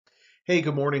Hey,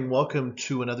 good morning. Welcome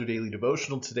to another daily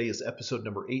devotional. Today is episode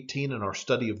number 18 in our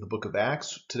study of the book of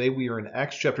Acts. Today we are in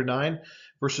Acts chapter 9,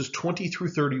 verses 20 through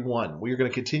 31. We are going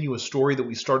to continue a story that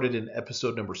we started in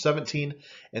episode number 17,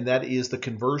 and that is the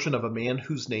conversion of a man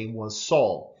whose name was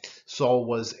Saul. Saul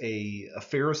was a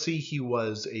Pharisee. He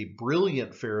was a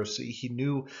brilliant Pharisee. He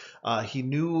knew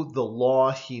the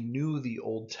law. He knew the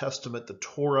Old Testament, the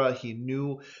Torah. He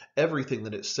knew everything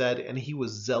that it said, and he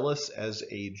was zealous as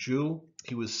a Jew.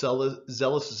 He was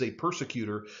zealous as a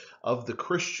persecutor of the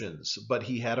Christians, but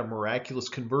he had a miraculous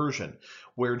conversion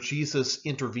where Jesus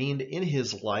intervened in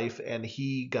his life and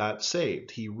he got saved.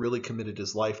 He really committed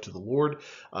his life to the Lord.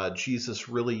 Jesus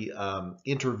really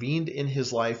intervened in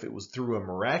his life. It was through a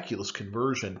miraculous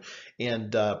conversion.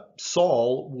 And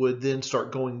Saul would then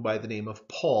start going by the name of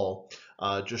Paul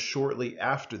just shortly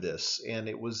after this. And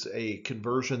it was a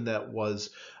conversion that was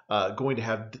going to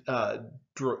have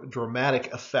dramatic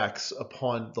effects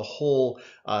upon the whole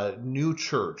new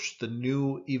church, the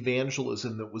new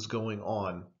evangelism that was going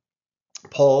on.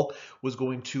 Paul was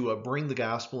going to bring the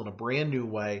gospel in a brand new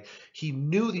way. He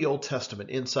knew the Old Testament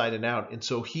inside and out, and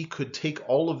so he could take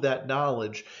all of that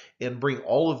knowledge and bring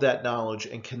all of that knowledge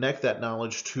and connect that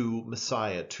knowledge to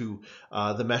Messiah, to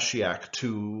the Meshiach,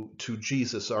 to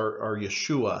Jesus, our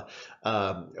Yeshua.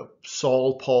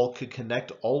 Paul could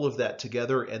connect all of that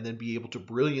together and then be able to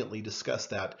brilliantly discuss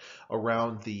that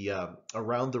around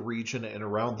the region and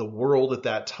around the world at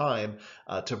that time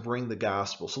to bring the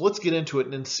gospel. So let's get into it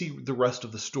and then see the rest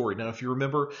of the story. Now, if you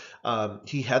remember,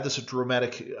 he had this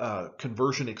dramatic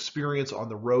conversion experience on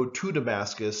the road to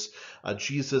Damascus.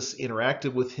 Jesus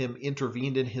interacted with him,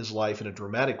 intervened in his life in a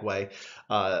dramatic way.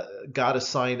 God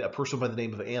assigned a person by the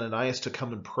name of Ananias to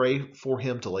come and pray for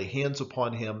him, to lay hands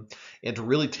upon him, and to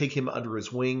really take him under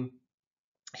his wing.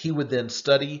 He would then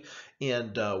study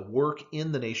and work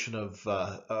in the nation of,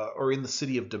 or in the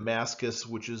city of Damascus,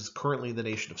 which is currently the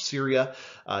nation of Syria.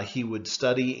 He would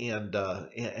study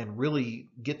and really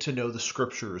get to know the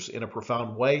scriptures in a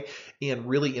profound way and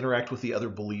really interact with the other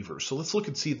believers. So let's look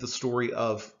and see the story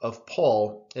of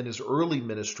Paul and his early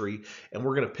ministry, and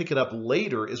we're going to pick it up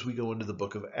later as we go into the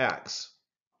book of Acts.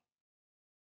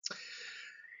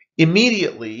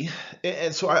 Immediately,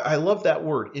 and so I love that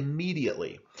word,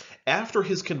 immediately. After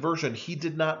his conversion, he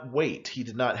did not wait. He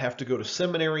did not have to go to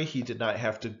seminary. He did not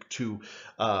have to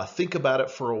think about it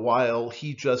for a while.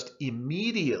 He just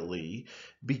immediately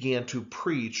began to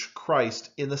preach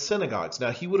Christ in the synagogues. Now,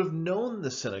 he would have known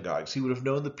the synagogues. He would have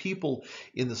known the people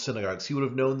in the synagogues. He would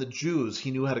have known the Jews.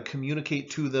 He knew how to communicate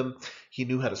to them. He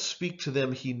knew how to speak to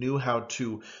them. He knew how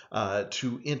to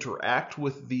interact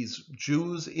with these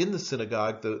Jews in the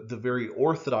synagogue, the very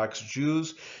Orthodox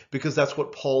Jews, because that's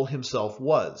what Paul himself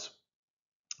was.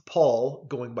 Paul,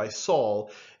 going by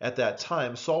Saul at that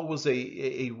time, Saul was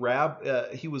he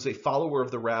was a follower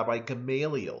of the rabbi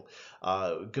Gamaliel.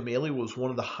 Gamaliel was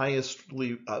one of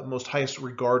the most highest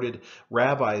regarded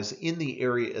rabbis in the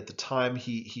area at the time.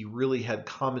 He really had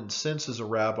common sense as a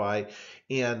rabbi,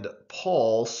 and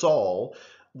Saul,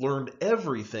 learned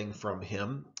everything from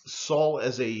him. Saul,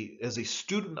 as a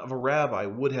student of a rabbi,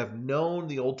 would have known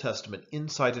the Old Testament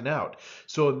inside and out.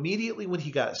 So immediately when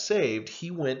he got saved, he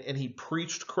went and he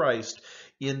preached Christ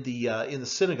in the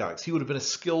synagogues. He would have been a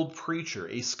skilled preacher,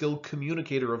 a skilled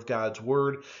communicator of God's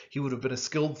word. He would have been a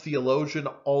skilled theologian,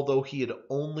 although he had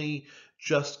only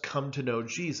just come to know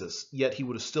Jesus, yet he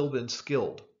would have still been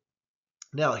skilled.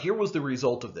 Now, here was the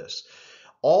result of this.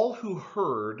 All who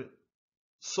heard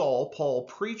Paul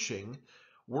preaching,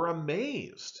 were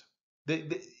amazed.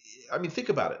 I mean, think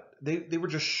about it. They were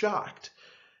just shocked.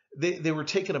 They were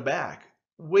taken aback.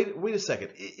 Wait a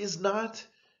second. Is not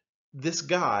this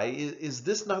guy, is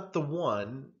this not the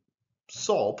one,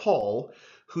 Paul,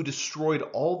 who destroyed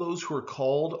all those who are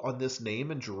called on this name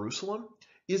in Jerusalem?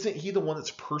 Isn't he the one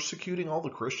that's persecuting all the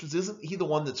Christians? Isn't he the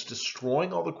one that's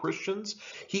destroying all the Christians?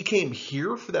 He came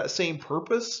here for that same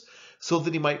purpose, so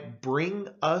that he might bring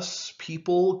us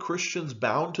people, Christians,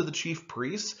 bound to the chief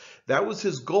priests. That was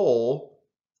his goal.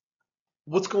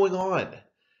 What's going on?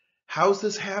 How's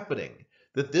this happening?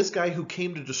 That this guy who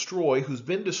came to destroy, who's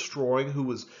been destroying, who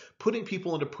was putting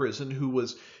people into prison, who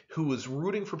was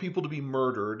rooting for people to be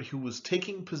murdered, who was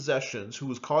taking possessions, who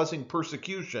was causing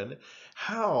persecution,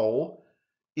 how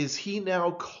is he now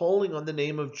calling on the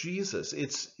name of Jesus?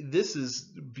 This is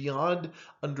beyond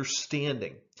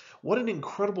understanding. What an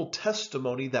incredible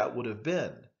testimony that would have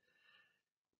been.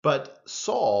 But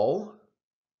Saul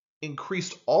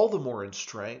increased all the more in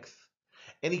strength,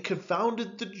 and he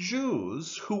confounded the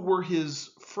Jews who were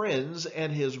his friends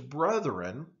and his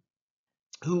brethren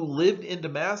who lived in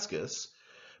Damascus,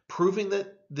 proving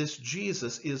that this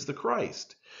Jesus is the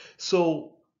Christ.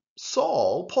 So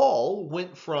Paul,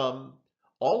 went from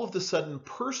all of a sudden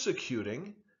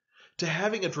persecuting to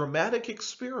having a dramatic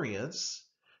experience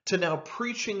to now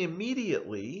preaching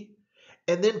immediately,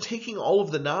 and then taking all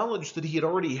of the knowledge that he had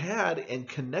already had and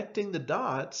connecting the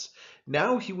dots.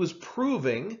 Now he was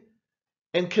proving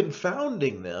and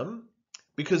confounding them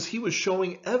because he was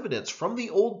showing evidence from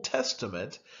the Old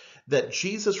Testament that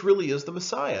Jesus really is the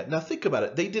Messiah. Now think about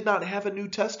it. They did not have a New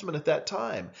Testament at that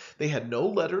time. They had no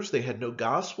letters. They had no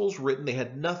Gospels written. They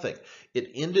had nothing.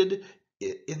 It ended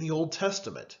in the Old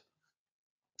Testament.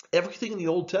 Everything in the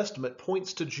Old Testament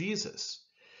points to Jesus.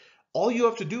 All you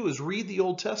have to do is read the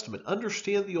Old Testament,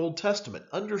 understand the Old Testament,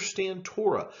 understand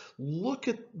Torah, look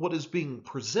at what is being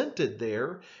presented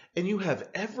there, and you have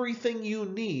everything you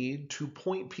need to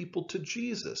point people to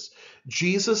Jesus.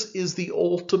 Jesus is the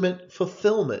ultimate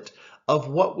fulfillment of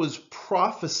what was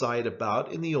prophesied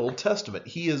about in the Old Testament.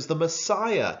 He is the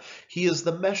Messiah. He is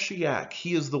the Meshiach.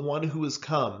 He is the one who has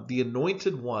come, the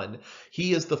anointed one.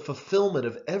 He is the fulfillment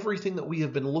of everything that we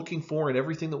have been looking for and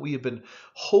everything that we have been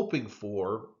hoping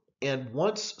for. And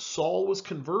once Saul was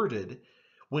converted,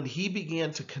 when he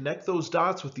began to connect those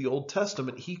dots with the Old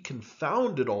Testament, he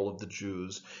confounded all of the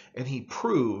Jews and he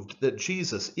proved that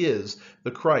Jesus is the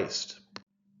Christ.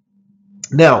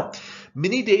 Now,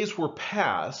 many days were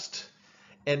passed,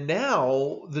 and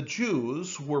now the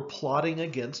Jews were plotting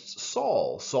against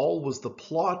Saul. Saul was the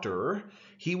plotter.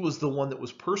 He was the one that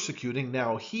was persecuting.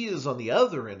 Now he is on the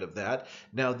other end of that.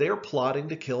 Now they're plotting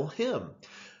to kill him.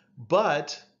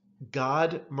 But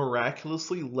God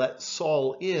miraculously let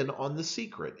Saul in on the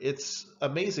secret. It's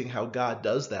amazing how God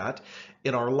does that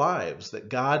in our lives, that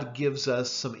God gives us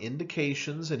some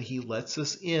indications and he lets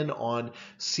us in on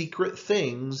secret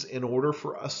things in order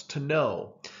for us to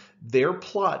know. Their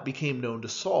plot became known to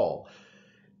Saul.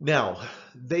 Now,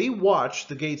 they watched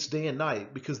the gates day and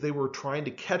night because they were trying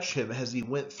to catch him as he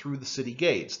went through the city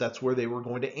gates. That's where they were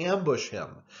going to ambush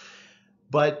him.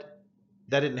 But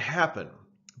that didn't happen,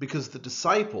 because the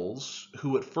disciples,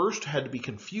 who at first had to be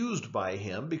confused by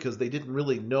him because they didn't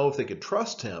really know if they could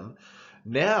trust him,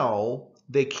 now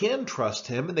they can trust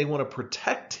him and they want to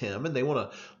protect him and they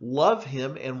want to love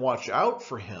him and watch out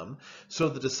for him. So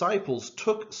the disciples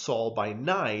took Saul by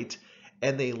night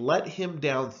and they let him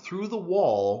down through the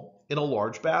wall in a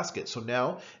large basket. So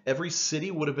now every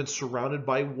city would have been surrounded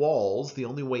by walls. The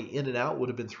only way in and out would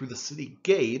have been through the city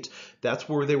gate. That's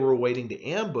where they were waiting to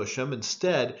ambush him.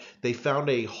 Instead, they found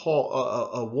a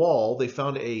wall. They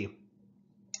found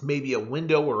maybe a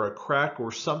window or a crack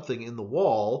or something in the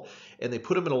wall, and they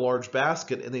put him in a large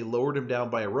basket and they lowered him down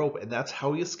by a rope, and that's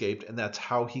how he escaped, and that's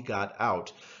how he got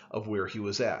out of where he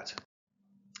was at.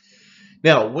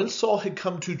 Now, when Saul had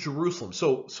come to Jerusalem,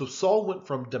 so Saul went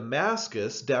from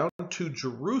Damascus down to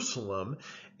Jerusalem,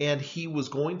 and he was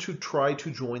going to try to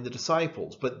join the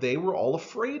disciples, but they were all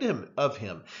afraid of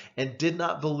him and did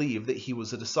not believe that he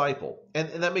was a disciple. And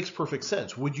that makes perfect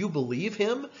sense. Would you believe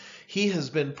him? He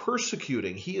has been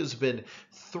persecuting. He has been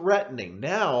threatening.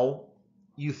 Now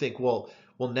you think, well,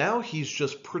 now he's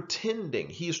just pretending.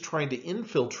 He's trying to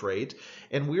infiltrate,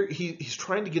 and he's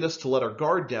trying to get us to let our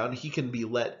guard down. He can be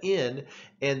let in,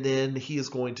 and then he is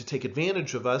going to take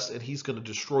advantage of us, and he's going to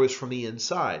destroy us from the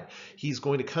inside. He's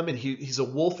going to come in. He's a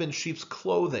wolf in sheep's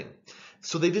clothing.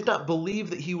 So they did not believe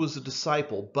that he was a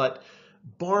disciple, but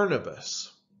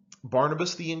Barnabas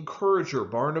the encourager,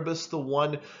 Barnabas the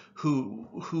one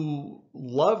who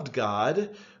loved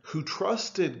God, who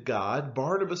trusted God,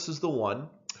 Barnabas is the one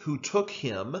who took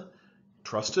him,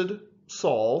 trusted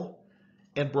Saul,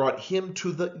 and brought him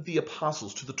to the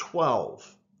apostles, to the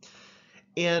 12.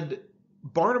 And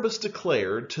Barnabas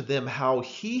declared to them how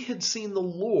he had seen the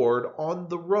Lord on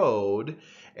the road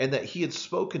and that he had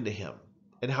spoken to him,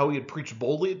 and how he had preached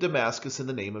boldly at Damascus in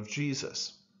the name of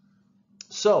Jesus.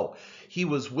 So he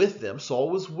was with them, Saul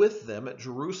was with them at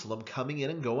Jerusalem, coming in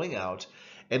and going out,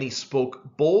 and he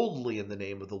spoke boldly in the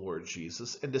name of the Lord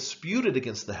Jesus and disputed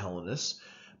against the Hellenists,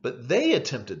 but they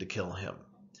attempted to kill him.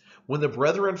 When the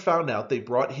brethren found out, they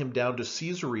brought him down to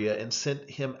Caesarea and sent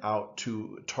him out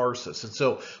to Tarsus. And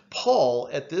so Saul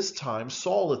at this time,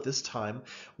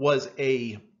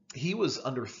 he was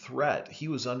under threat. He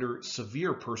was under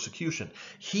severe persecution.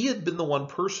 He had been the one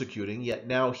persecuting, yet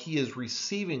now he is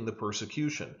receiving the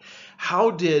persecution.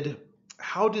 How did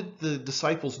the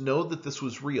disciples know that this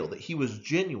was real, that he was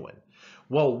genuine?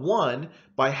 Well, one,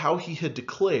 by how he had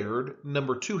declared.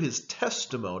 Number two, his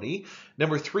testimony.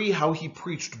 Number three, how he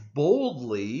preached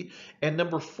boldly. And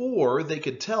number four, they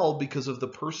could tell because of the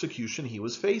persecution he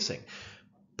was facing.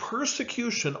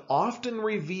 Persecution often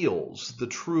reveals the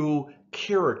true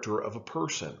character of a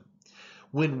person.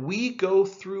 When we go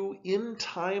through end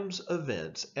times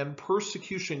events and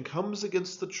persecution comes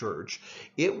against the church,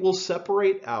 it will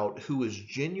separate out who is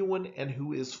genuine and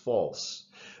who is false.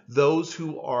 Those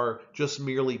who are just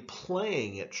merely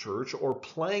playing at church or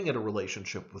playing at a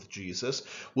relationship with Jesus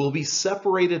will be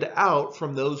separated out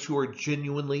from those who are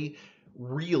genuinely,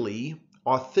 really,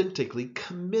 authentically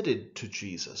committed to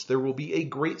Jesus. There will be a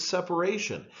great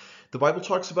separation. The Bible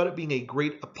talks about it being a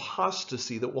great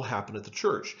apostasy that will happen at the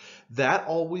church. That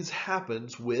always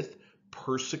happens with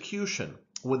persecution.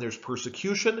 When there's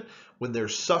persecution, when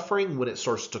there's suffering, when it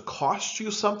starts to cost you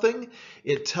something,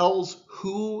 it tells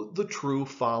who the true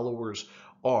followers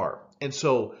are. And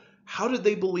so, how did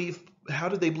they believe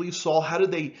Saul? How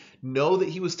did they know that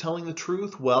he was telling the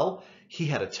truth? Well, he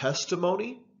had a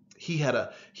testimony. He had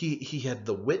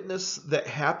the witness that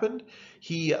happened.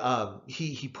 He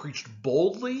preached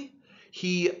boldly.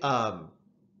 He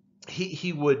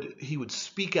would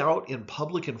speak out in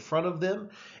public in front of them,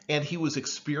 and he was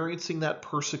experiencing that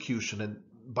persecution. And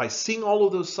by seeing all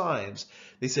of those signs,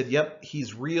 they said, "Yep,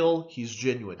 he's real. He's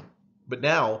genuine." But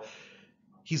now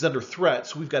he's under threat,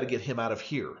 so we've got to get him out of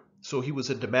here. So he was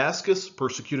in Damascus,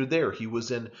 persecuted there. He was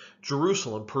in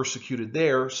Jerusalem, persecuted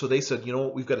there. So they said, you know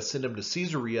what, we've got to send him to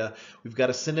Caesarea. We've got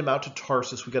to send him out to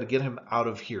Tarsus. We've got to get him out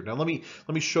of here. Now let me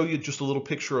show you just a little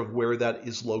picture of where that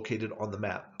is located on the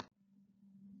map.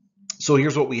 So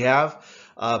here's what we have.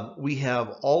 We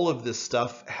have all of this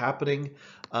stuff happening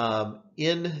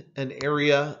in an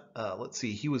area. Let's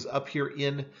see, he was up here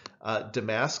in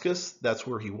Damascus. That's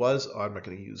where he was. Oh, I'm not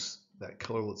going to use that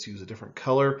color. Let's use a different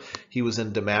color. He was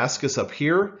in Damascus up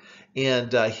here,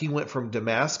 and he went from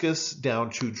Damascus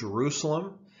down to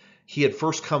Jerusalem. He had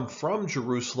first come from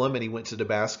Jerusalem and he went to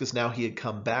Damascus. Now he had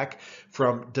come back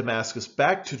from Damascus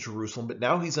back to Jerusalem, but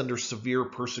now he's under severe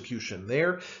persecution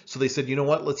there. So they said, you know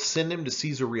what, let's send him to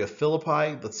Caesarea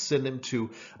Philippi. Let's send him to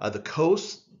the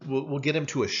coast. We'll get him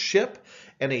to a ship,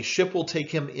 and a ship will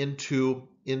take him into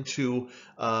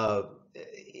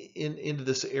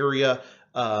this area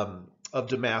of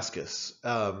Damascus.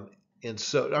 And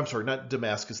so, I'm sorry, not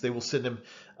Damascus. They will send him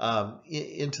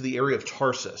into the area of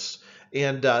Tarsus.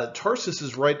 And Tarsus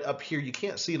is right up here. You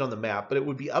can't see it on the map, but it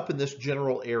would be up in this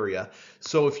general area.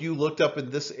 So if you looked up in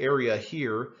this area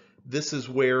here, this is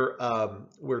where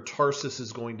Tarsus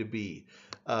is going to be,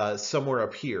 somewhere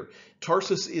up here.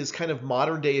 Tarsus is kind of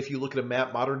modern day, if you look at a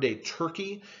map, modern day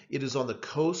Turkey. It is on the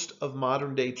coast of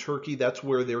modern day Turkey. That's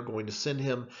where they're going to send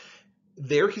him.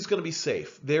 There he's going to be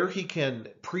safe. There he can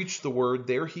preach the word.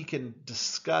 There he can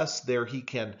discuss. Here he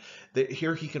can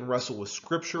wrestle with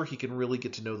Scripture. He can really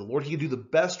get to know the Lord. He can do the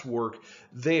best work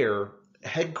there,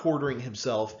 headquartering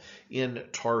himself in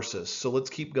Tarsus. So let's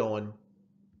keep going.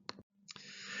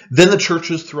 Then the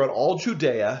churches throughout all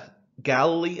Judea,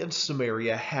 Galilee, and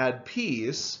Samaria had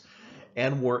peace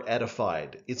and were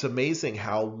edified. It's amazing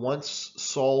how once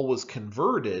Saul was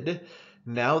converted,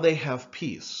 now they have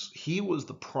peace. He was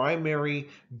the primary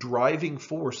driving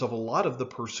force of a lot of the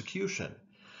persecution.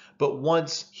 But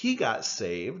once he got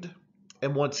saved,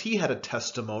 and once he had a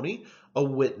testimony, a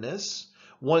witness,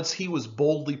 once he was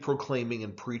boldly proclaiming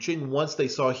and preaching, once they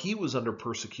saw he was under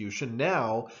persecution,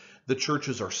 now the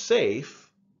churches are safe.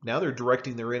 Now they're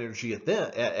directing their energy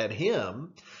at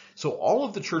him. So all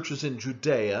of the churches in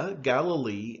Judea,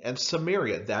 Galilee, and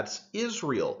Samaria, that's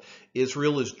Israel.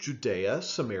 Israel is Judea,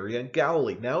 Samaria, and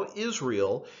Galilee. Now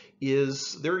Israel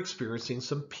they're experiencing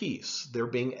some peace. They're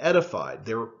being edified.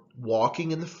 They're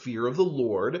walking in the fear of the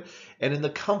Lord and in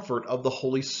the comfort of the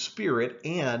Holy Spirit,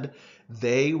 and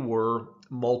they were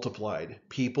multiplied.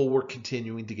 People were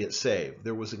continuing to get saved.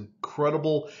 There was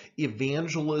incredible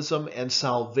evangelism and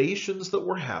salvations that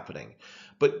were happening.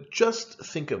 But just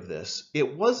think of this.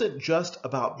 It wasn't just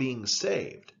about being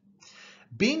saved.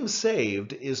 Being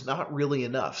saved is not really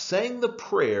enough. Saying the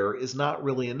prayer is not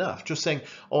really enough. Just saying,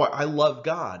 oh, I love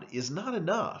God is not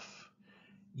enough.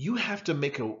 You have to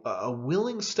make a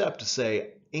willing step to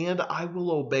say, and I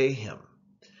will obey him.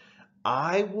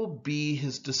 I will be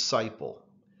his disciple.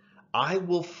 I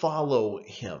will follow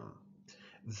him.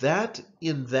 That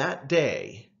in that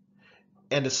day,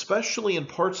 and especially in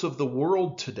parts of the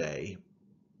world today,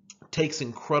 takes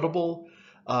incredible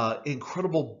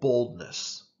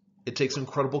boldness. It takes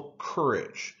incredible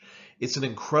courage. It's an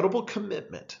incredible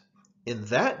commitment in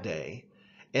that day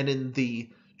and in the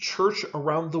church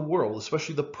around the world,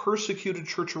 especially the persecuted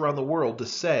church around the world, to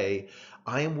say,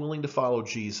 I am willing to follow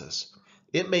Jesus.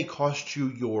 It may cost you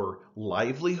your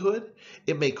livelihood.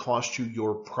 It may cost you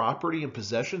your property and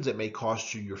possessions. It may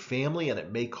cost you your family, and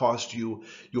it may cost you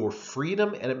your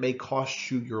freedom, and it may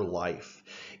cost you your life.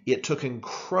 It took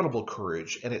incredible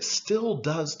courage, and it still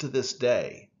does to this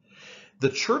day. The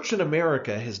church in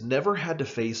America has never had to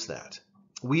face that.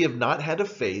 We have not had to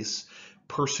face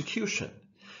persecution.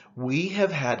 We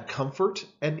have had comfort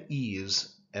and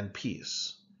ease and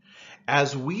peace.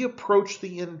 As we approach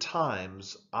the end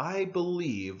times, I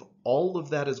believe all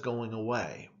of that is going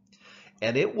away,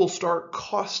 and it will start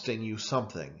costing you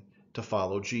something to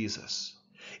follow Jesus.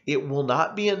 It will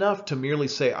not be enough to merely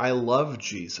say, I love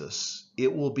Jesus.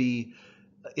 It will be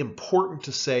important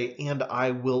to say, and I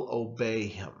will obey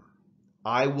him.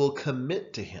 I will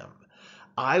commit to him.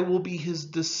 I will be his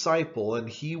disciple, and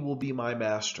he will be my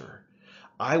master.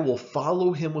 I will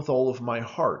follow him with all of my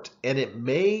heart, and it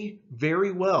may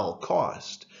very well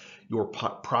cost your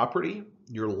property,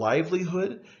 your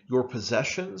livelihood, your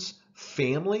possessions,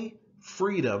 family,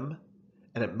 freedom,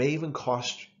 and it may even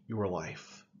cost your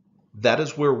life. That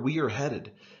is where we are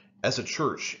headed as a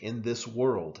church in this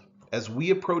world. As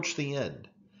we approach the end,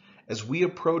 as we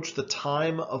approach the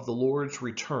time of the Lord's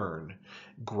return,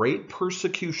 great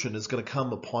persecution is going to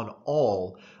come upon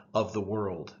all of the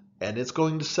world. And it's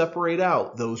going to separate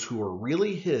out those who are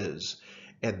really his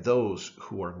and those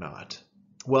who are not.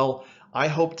 Well, I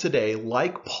hope today,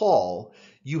 like Paul,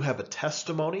 you have a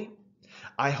testimony.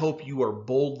 I hope you are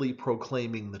boldly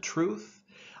proclaiming the truth.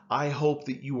 I hope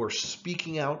that you are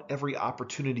speaking out every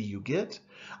opportunity you get.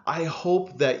 I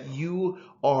hope that you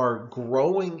are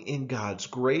growing in God's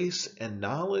grace and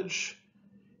knowledge,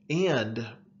 and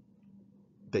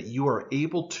that you are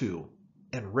able to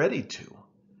and ready to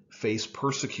face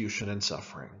persecution and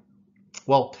suffering.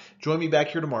 Well, join me back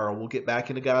here tomorrow. We'll get back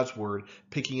into God's Word,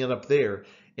 picking it up there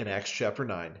in Acts chapter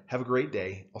 9. Have a great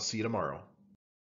day. I'll see you tomorrow.